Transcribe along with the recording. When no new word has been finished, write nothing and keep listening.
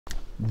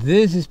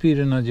This is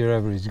Peter, not your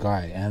average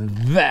guy, and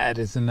that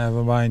is the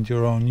Never Mind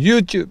Your Own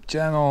YouTube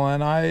channel,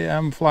 and I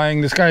am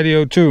flying the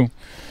Skydio 2.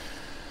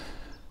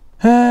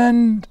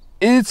 And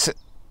it's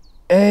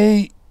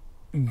a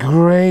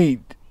great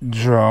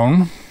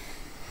drone.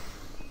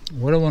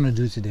 What I want to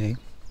do today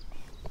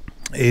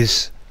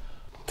is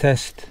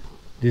test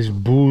this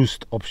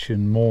boost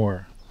option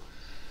more.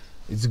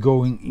 It's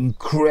going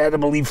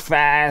incredibly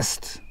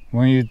fast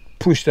when you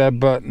push that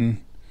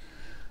button.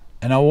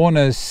 And I want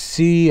to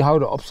see how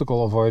the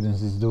obstacle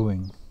avoidance is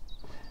doing.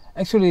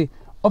 Actually,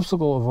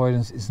 obstacle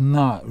avoidance is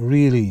not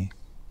really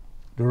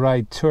the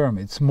right term.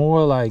 It's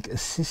more like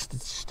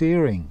assisted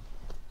steering.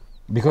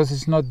 Because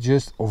it's not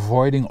just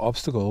avoiding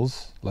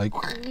obstacles, like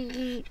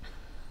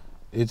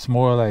it's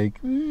more like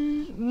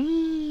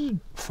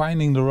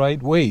finding the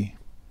right way.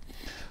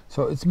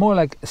 So it's more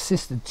like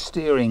assisted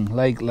steering,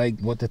 like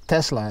what the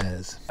Tesla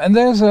is. And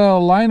there's a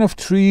line of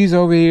trees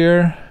over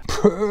here.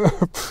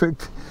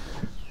 Perfect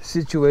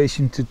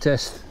situation to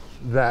test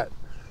that.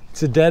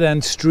 It's a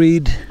dead-end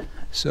street,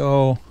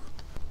 so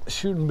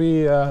shouldn't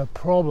be a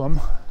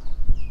problem.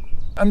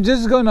 I'm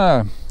just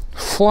gonna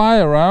fly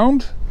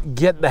around,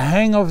 get the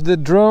hang of the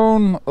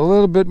drone a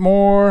little bit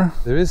more.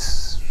 There is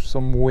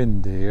some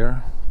wind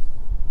here.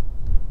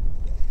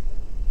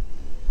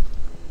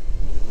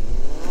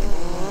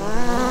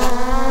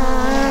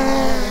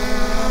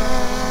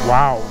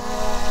 Wow.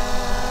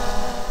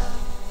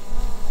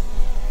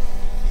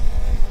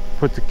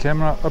 Put the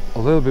camera up a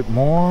little bit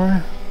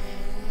more,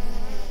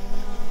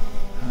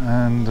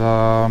 and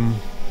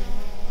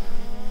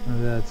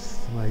that's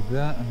like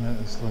that, and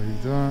that's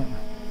like that.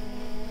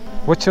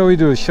 What shall we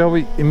do? Shall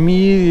we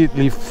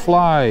immediately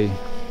fly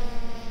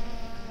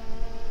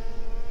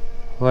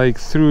like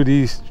through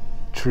these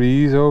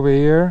trees over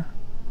here,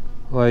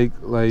 like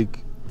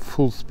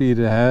full speed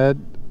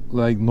ahead,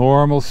 like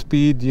normal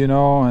speed, you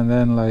know, and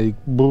then like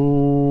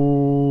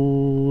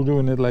boo,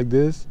 doing it like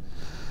this?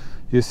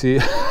 You see,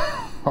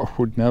 I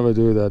would never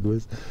do that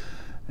with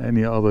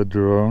any other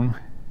drone.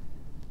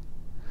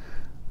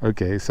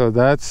 Okay, so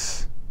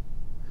that's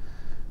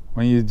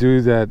when you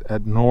do that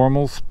at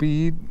normal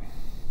speed.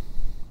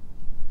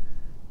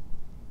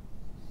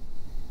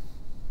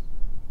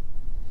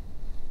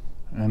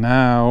 And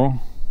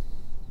now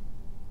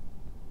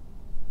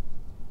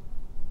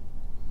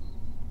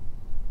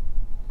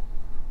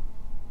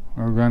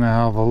we're gonna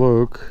have a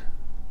look.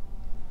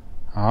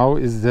 How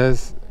is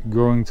this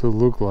going to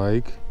look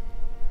like?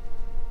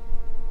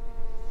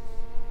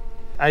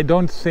 I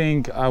don't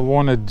think I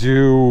want to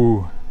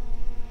do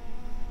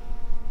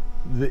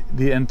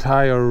the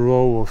entire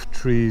row of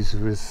trees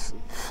with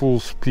full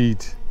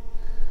speed.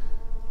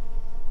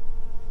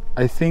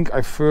 I think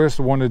I first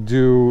want to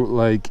do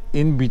like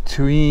in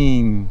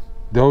between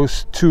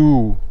those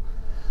two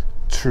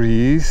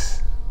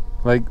trees,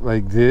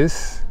 like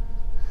this,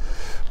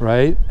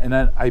 right? And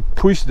then I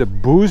push the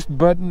boost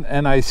button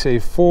and I say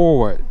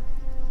forward,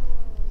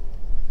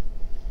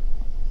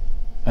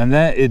 and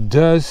then it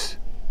does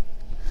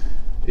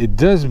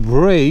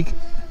brake,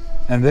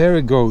 and there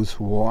it goes.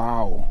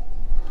 Wow.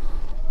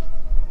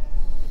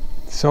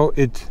 So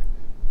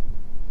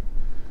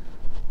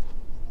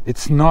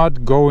it's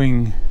not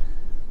going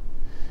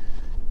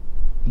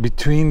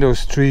between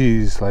those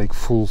trees like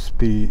full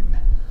speed,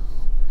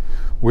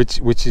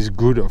 which is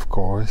good, of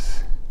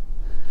course,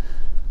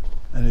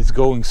 and it's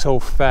going so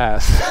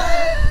fast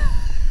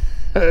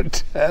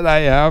that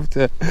I have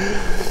to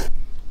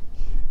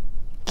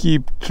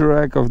keep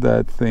track of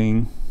that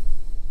thing.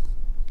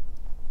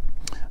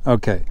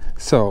 Okay,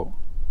 so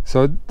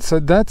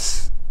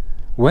that's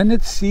when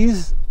it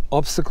sees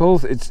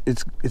obstacles.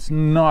 It's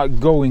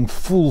not going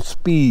full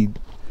speed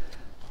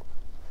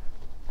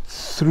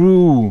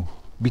through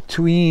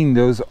between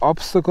those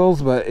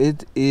obstacles, but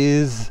it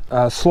is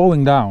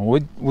slowing down,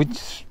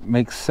 which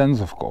makes sense,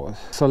 of course.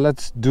 So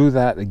let's do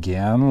that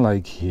again,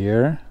 like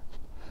here.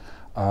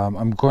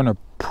 I'm gonna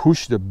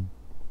push the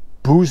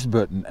boost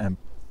button and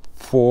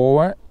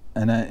forward,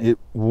 and then it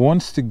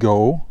wants to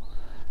go,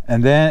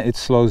 and then it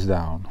slows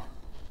down,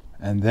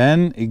 and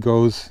then it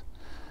goes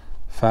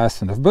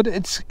fast enough. But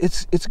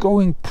it's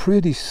going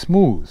pretty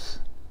smooth,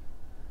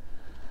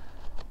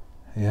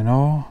 you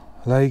know,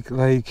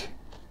 like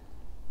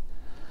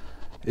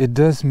it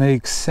does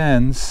make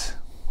sense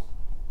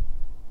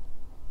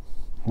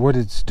what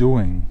it's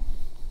doing.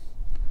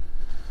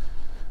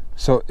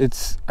 So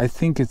I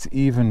think it's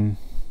even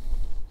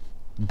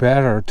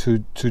better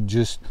to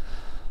just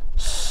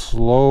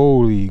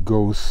slowly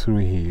go through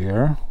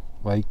here,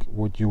 like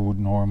what you would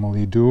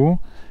normally do,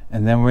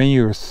 and then when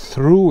you're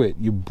through it,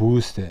 you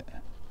boost it.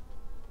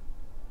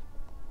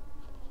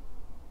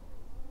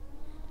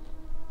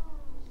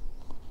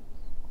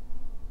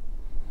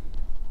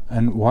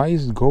 And why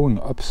is it going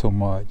up so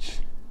much?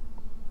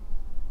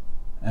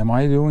 Am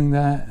I doing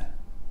that?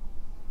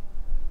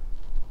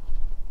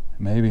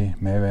 Maybe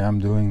I'm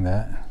doing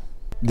that.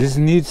 This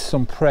needs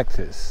some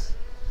practice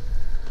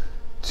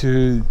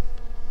to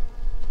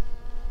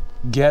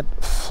get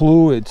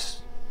fluid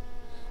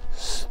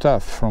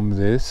stuff from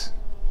this,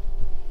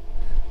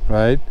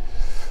 right?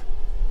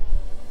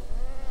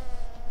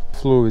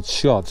 fluid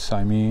shots,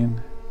 I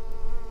mean.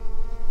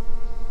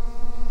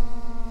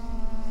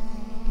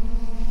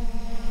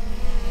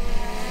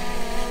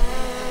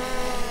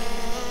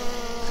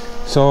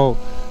 So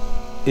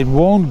it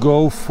won't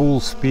go full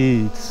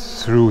speed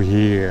through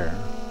here.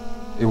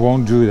 It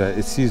won't do that.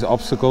 It sees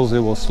obstacles, it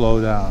will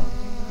slow down.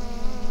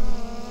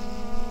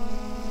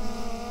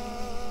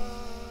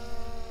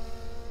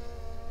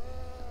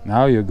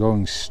 Now you're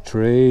going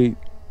straight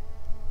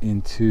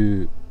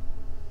into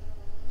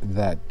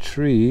that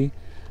tree,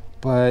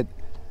 but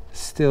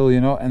still,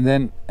 you know, and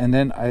then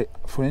I,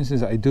 for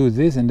instance, I do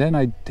this and then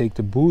I take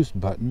the boost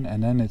button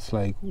and then it's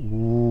like,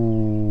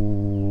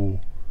 ooh.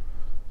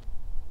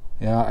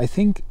 Yeah, I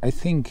think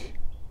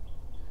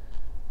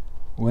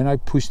when I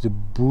push the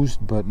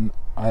boost button,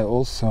 I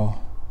also,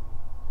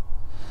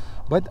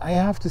 but I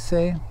have to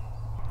say,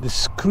 the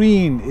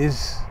screen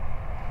is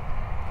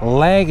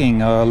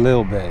lagging a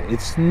little bit.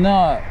 It's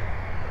not,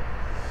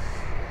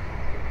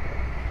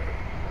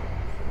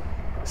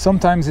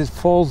 sometimes it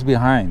falls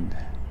behind.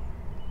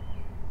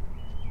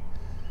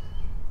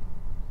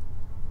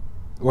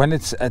 When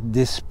it's at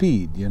this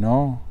speed, you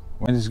know,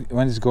 when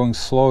it's going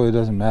slow, it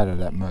doesn't matter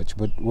that much.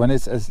 But when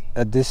it's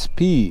at this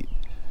speed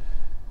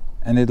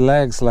and it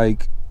lags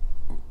like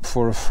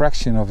for a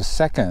fraction of a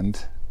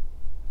second,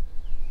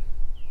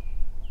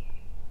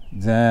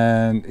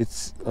 then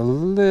it's a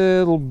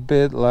little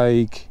bit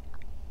like,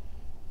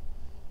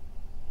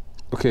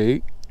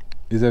 okay,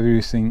 is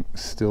everything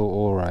still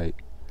all right?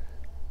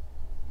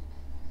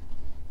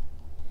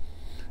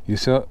 You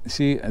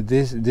see,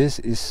 this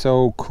is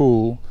so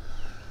cool.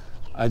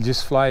 I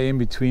just fly in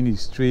between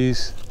these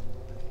trees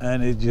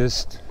and it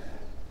just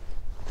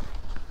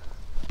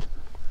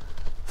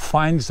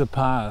finds the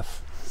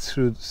path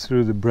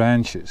through the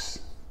branches.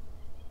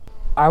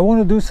 I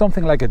want to do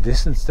something like a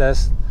distance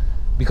test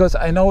because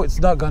I know it's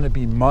not going to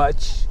be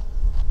much.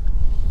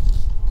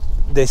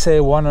 They say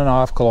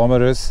 1.5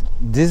 kilometers.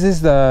 This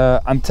is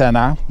the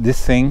antenna,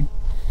 this thing.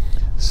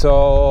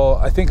 So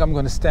I think I'm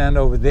going to stand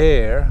over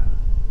there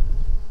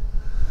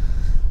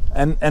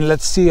and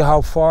let's see how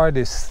far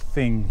this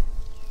thing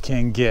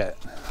can get.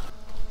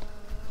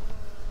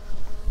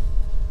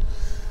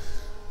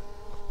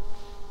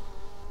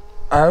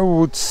 I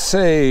would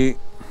say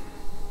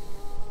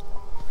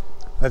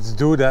let's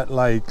do that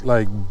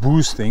like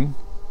boosting.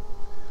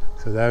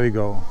 So there we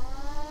go.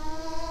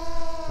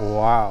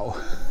 Wow.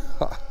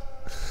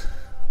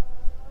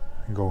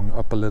 Going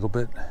up a little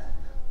bit.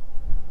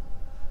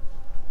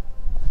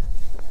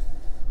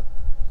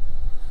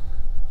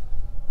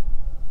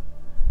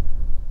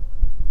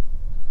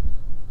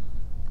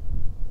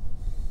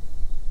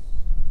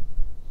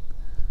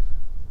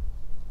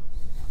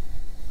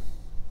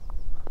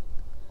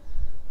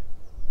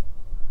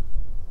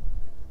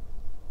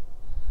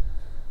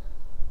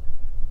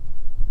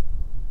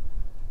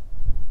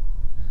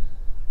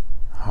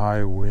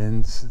 High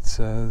winds, it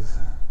says.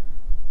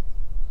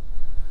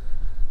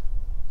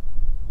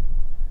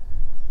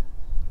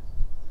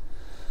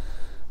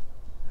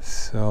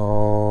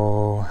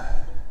 So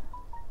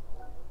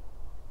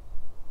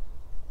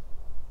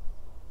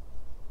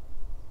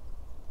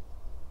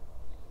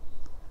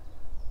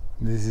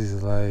this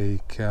is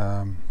like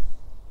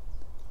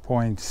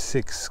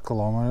 0.6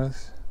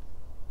 kilometers.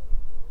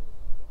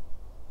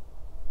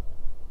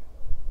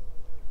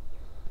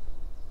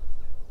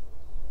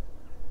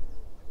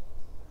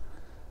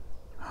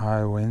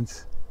 High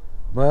winds,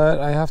 but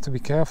I have to be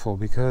careful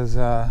because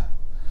I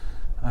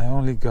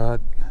only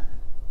got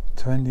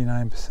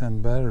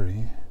 29%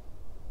 battery.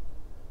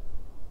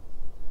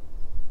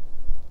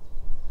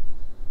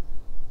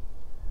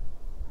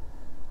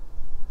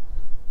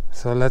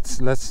 So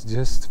let's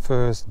just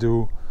first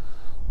do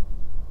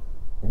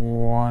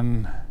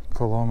 1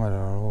 kilometer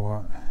or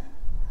what.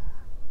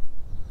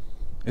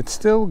 It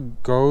still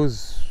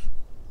goes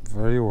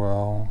very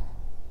well.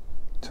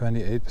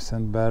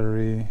 28%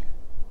 battery.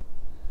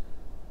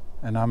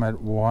 And I'm at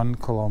 1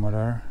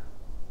 kilometer.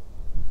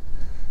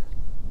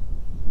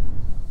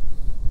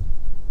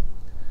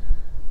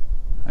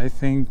 I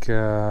think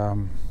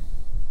when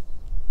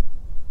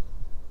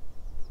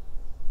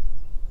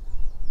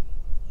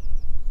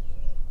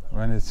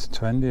it's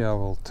 20 I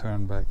will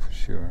turn back for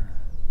sure.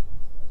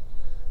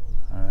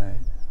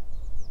 Alright,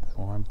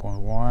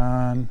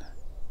 1.1.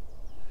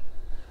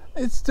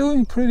 It's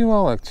doing pretty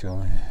well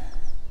actually.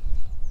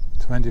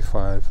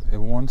 25, it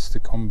wants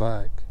to come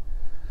back.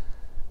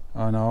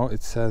 Oh no,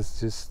 it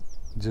says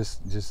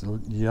just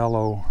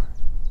yellow,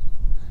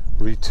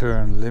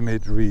 return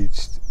limit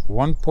reached.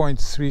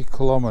 1.3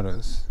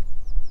 kilometers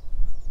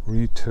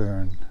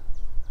return.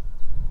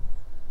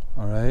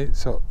 Alright,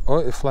 so, oh,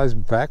 it flies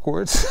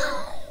backwards.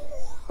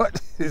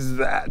 What is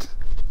that?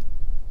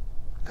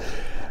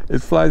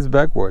 It flies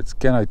backwards.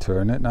 Can I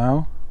turn it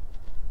now?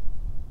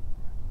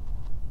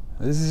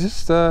 This is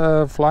just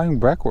flying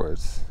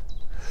backwards.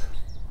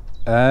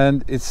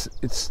 And it's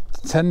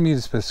 10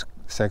 meters per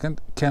second.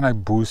 Can I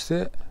boost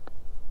it?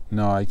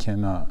 No, I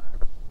cannot.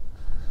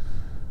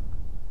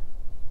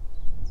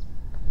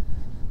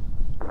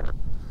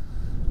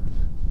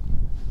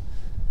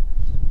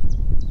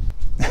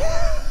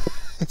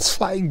 It's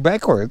flying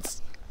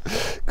backwards.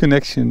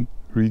 Connection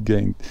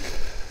regained.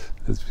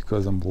 That's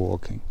because I'm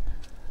walking.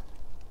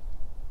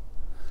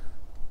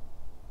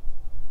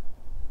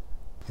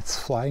 It's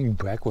flying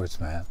backwards,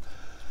 man.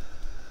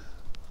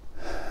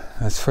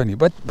 That's funny,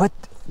 but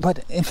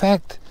in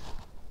fact,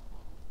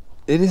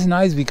 it is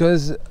nice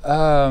because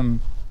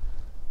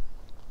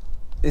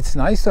it's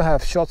nice to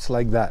have shots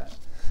like that.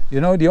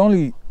 You know, the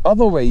only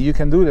other way you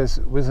can do this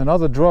with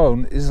another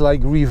drone is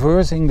like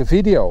reversing the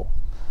video,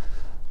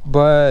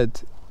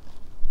 but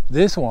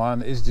this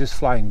one is just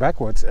flying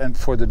backwards, and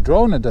for the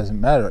drone it doesn't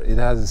matter. It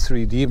has a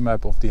 3D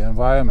map of the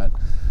environment.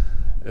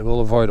 It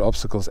will avoid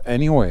obstacles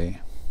anyway.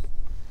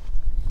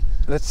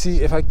 Let's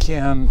see if I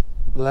can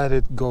let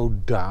it go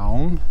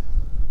down.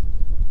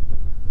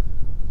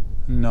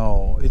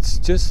 No, it's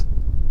just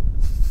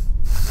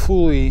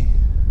fully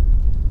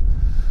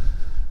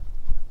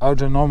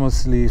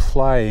autonomously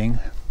flying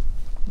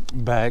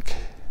back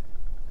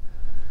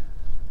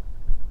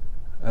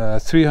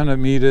 300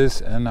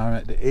 meters, and I'm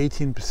at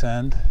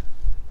 18%.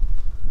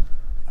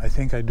 I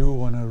think I do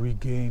want to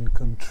regain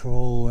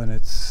control, and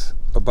it's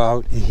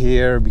about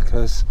here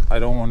because I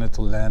don't want it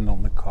to land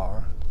on the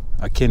car.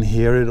 I can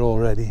hear it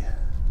already.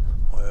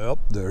 Well,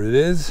 there it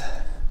is.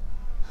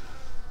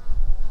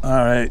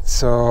 Alright,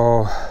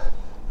 so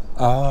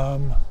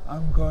I'm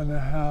gonna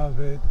have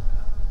it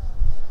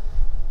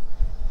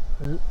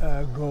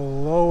go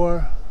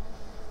lower.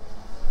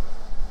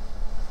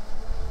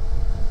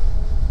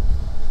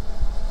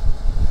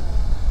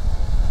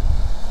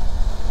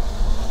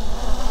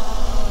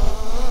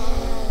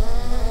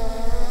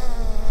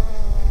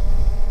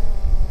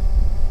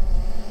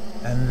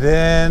 And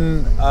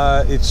then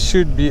it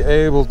should be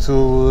able to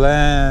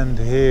land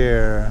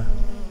here.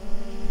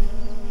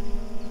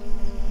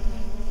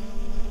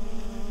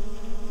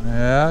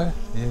 Yeah,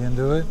 you can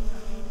do it.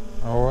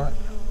 Or what?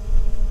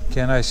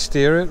 Can I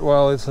steer it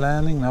while it's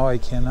landing? No, I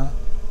cannot.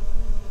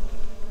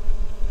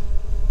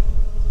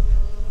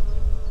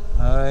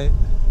 Alright.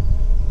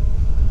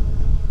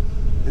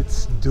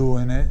 It's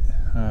doing it.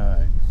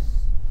 Alright.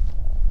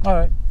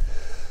 Alright.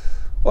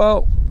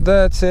 Well,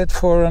 that's it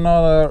for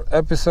another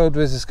episode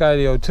with the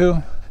Skydio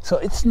 2. So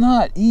it's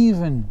not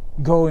even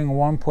going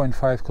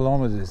 1.5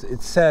 kilometers.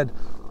 It said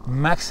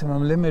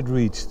maximum limit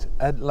reached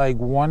at like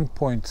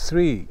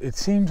 1.3. It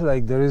seems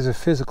like there is a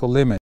physical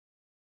limit.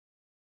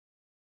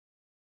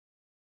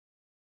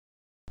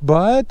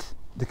 But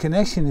the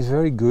connection is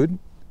very good.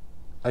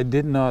 I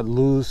did not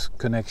lose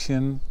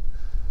connection.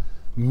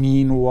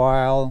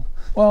 Meanwhile,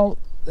 well,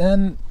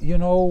 then you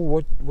know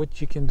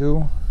what you can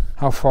do,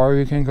 how far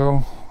you can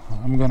go.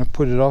 I'm gonna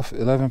put it off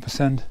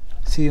 11%.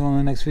 See you on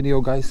the next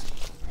video, guys.